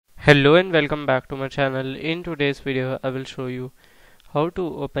Hello and welcome back to my channel. In today's video I will show you how to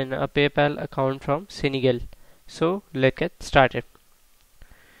open a PayPal account from Senegal. So let's get started.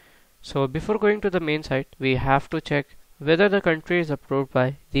 So before going to the main site, we have to check whether the country is approved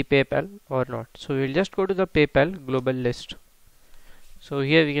by the PayPal or not. So we'll just go to the PayPal global list. So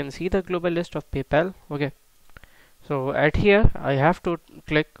here we can see the global list of PayPal. Okay. So at here I have to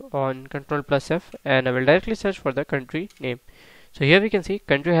click on Ctrl+F and I will directly search for the country name. So here we can see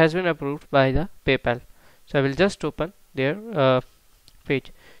country has been approved by the PayPal. So I will just open their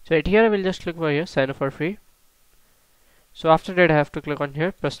page. So at here I will just click for here sign up for free. So after that I have to click on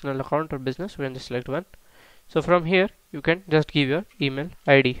here personal account or business. We can just select one. So from here you can just give your email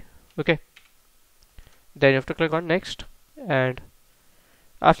ID. Okay. Then you have to click on next, and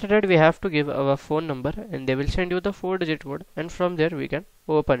after that we have to give our phone number and they will send you the 4-digit code, and from there we can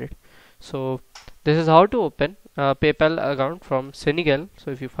open it. So this is how to open a PayPal account from Senegal.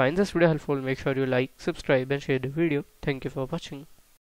 So if you find this video helpful, make sure you like, subscribe and share the video. Thank you for watching.